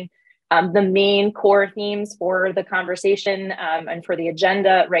happening. The main core themes for the conversation and for the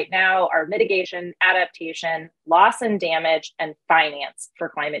agenda right now are mitigation, adaptation, loss and damage, and finance for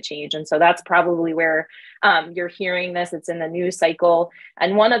climate change. And so that's probably where you're hearing this. It's in the news cycle.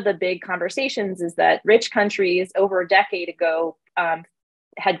 And one of the big conversations is that rich countries over a decade ago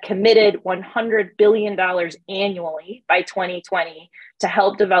had committed $100 billion annually by 2020 to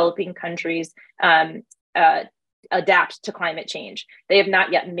help developing countries adapt to climate change. They have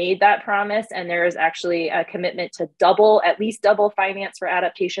not yet made that promise, and there is actually a commitment to at least double finance for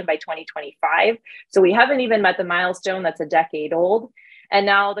adaptation by 2025. So we haven't even met the milestone that's a decade old. And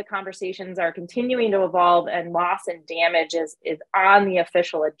now the conversations are continuing to evolve, and loss and damage is on the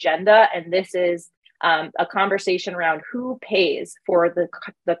official agenda. And this is a conversation around who pays for the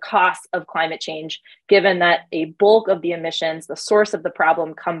costs of climate change, given that a bulk of the emissions, the source of the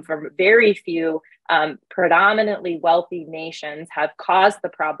problem, come from very few predominantly wealthy nations have caused the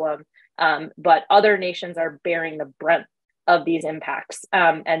problem, but other nations are bearing the brunt of these impacts.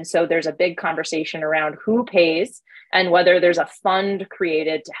 And so there's a big conversation around who pays and whether there's a fund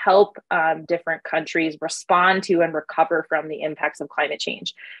created to help different countries respond to and recover from the impacts of climate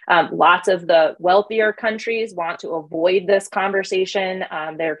change. Lots of the wealthier countries want to avoid this conversation.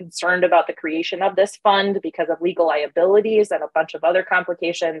 They're concerned about the creation of this fund because of legal liabilities and a bunch of other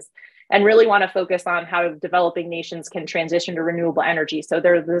complications, and really want to focus on how developing nations can transition to renewable energy. So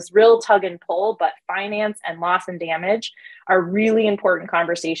there's this real tug and pull, but finance and loss and damage are really important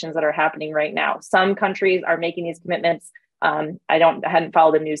conversations that are happening right now. Some countries are making these commitments. I hadn't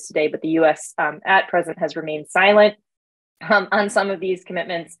followed the news today, but the US at present has remained silent on some of these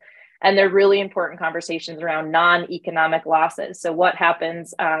commitments. And they're really important conversations around non-economic losses. So what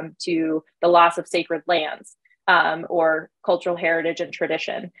happens to the loss of sacred lands? Or cultural heritage and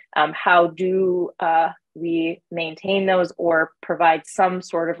tradition. How do we maintain those or provide some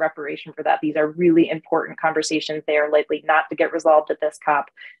sort of reparation for that? These are really important conversations. They are likely not to get resolved at this COP,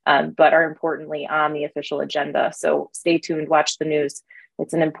 but are importantly on the official agenda. So stay tuned, watch the news.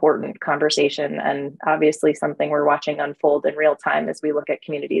 It's an important conversation, and obviously something we're watching unfold in real time as we look at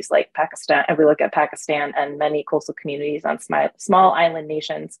communities like Pakistan, and we look at Pakistan and many coastal communities on small island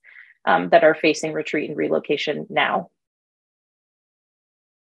nations that are facing retreat and relocation now.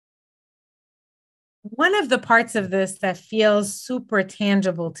 One of the parts of this that feels super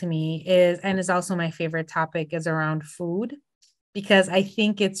tangible to me is also my favorite topic, is around food, because I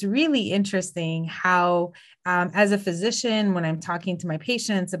think it's really interesting how, as a physician, when I'm talking to my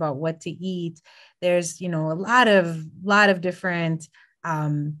patients about what to eat, there's, a lot of different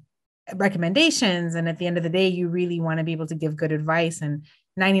recommendations. And at the end of the day, you really want to be able to give good advice. And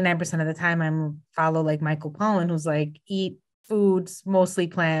 99% of the time I'm follow like Michael Pollan, who's like, eat foods, mostly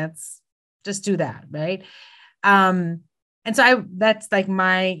plants, just do that. Right. And so that's like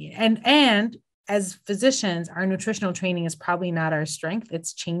and as physicians, our nutritional training is probably not our strength.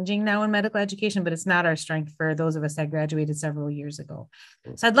 It's changing now in medical education, but it's not our strength for those of us that graduated several years ago.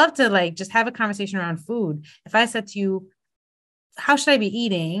 So I'd love to just have a conversation around food. If I said to you, how should I be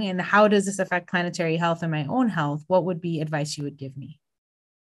eating and how does this affect planetary health and my own health? What would be advice you would give me?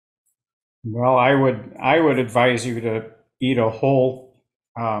 Well, I would advise you to eat a whole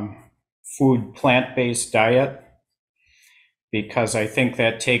food plant-based diet, because I think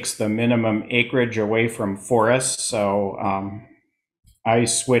that takes the minimum acreage away from forests. So I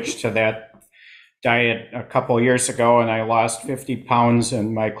switched to that diet a couple of years ago, and I lost 50 pounds,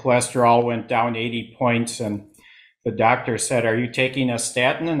 and my cholesterol went down 80 points. And the doctor said, "Are you taking a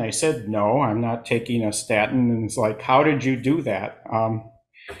statin?" And I said, "No, I'm not taking a statin." And it's like, "How did you do that?"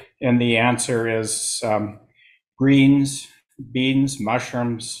 And the answer is greens, beans,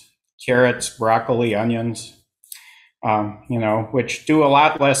 mushrooms, carrots, broccoli, onions, which do a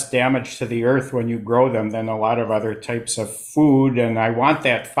lot less damage to the earth when you grow them than a lot of other types of food. And I want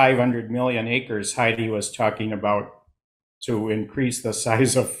that 500 million acres Heidi was talking about. to increase the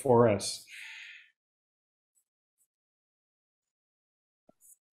size of forests.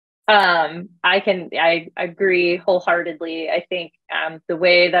 I agree wholeheartedly. I think the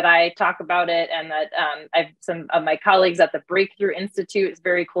way that I talk about it, and that I've some of my colleagues at the Breakthrough Institute, is a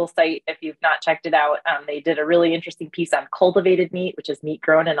very cool site. If you've not checked it out, they did a really interesting piece on cultivated meat, which is meat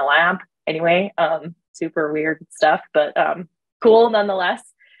grown in a lab. Anyway, super weird stuff, but cool nonetheless.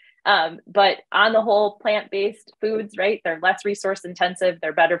 But on the whole, plant-based foods, right? They're less resource intensive.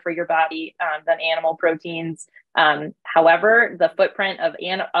 They're better for your body than animal proteins. However, the footprint of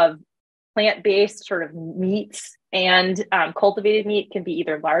plant-based sort of meats and cultivated meat can be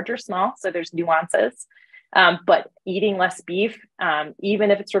either large or small. So there's nuances. But eating less beef,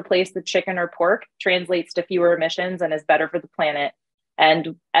 even if it's replaced with chicken or pork, translates to fewer emissions and is better for the planet.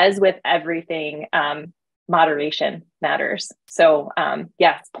 And as with everything, moderation matters. So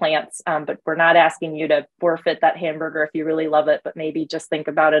yes, plants, but we're not asking you to forfeit that hamburger if you really love it, but maybe just think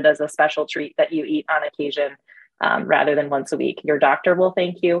about it as a special treat that you eat on occasion rather than once a week. Your doctor will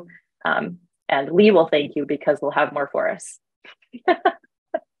thank you, and Lee will thank you because we'll have more for us.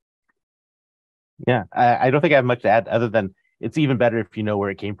 Yeah, I don't think I have much to add other than it's even better if you know where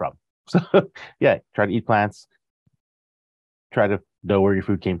it came from. So yeah, try to eat plants, try to know where your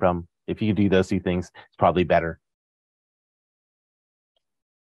food came from. If you can do those two things, it's probably better.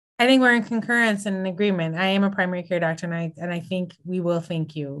 I think we're in concurrence and in agreement. I am a primary care doctor, and I think we will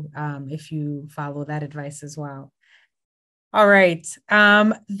thank you if you follow that advice as well. All right.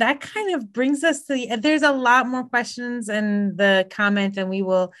 That kind of brings us to there's a lot more questions in the comment, and we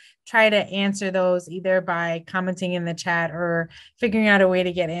will try to answer those either by commenting in the chat or figuring out a way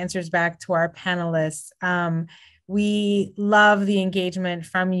to get answers back to our panelists. We love the engagement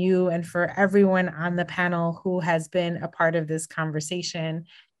from you and for everyone on the panel who has been a part of this conversation.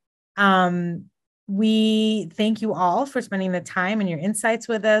 We thank you all for spending the time and your insights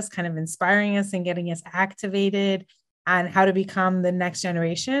with us, kind of inspiring us and getting us activated on how to become the next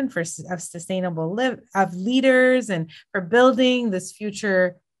generation of sustainable leaders, and for building this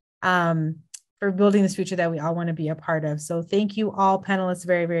future, that we all want to be a part of. So thank you all panelists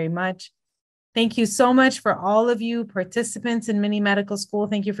very, very much. Thank you so much for all of you participants in Mini Medical School.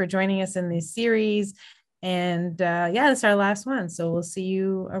 Thank you for joining us in this series. And yeah, this is our last one. So we'll see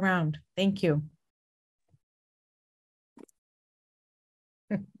you around. Thank you.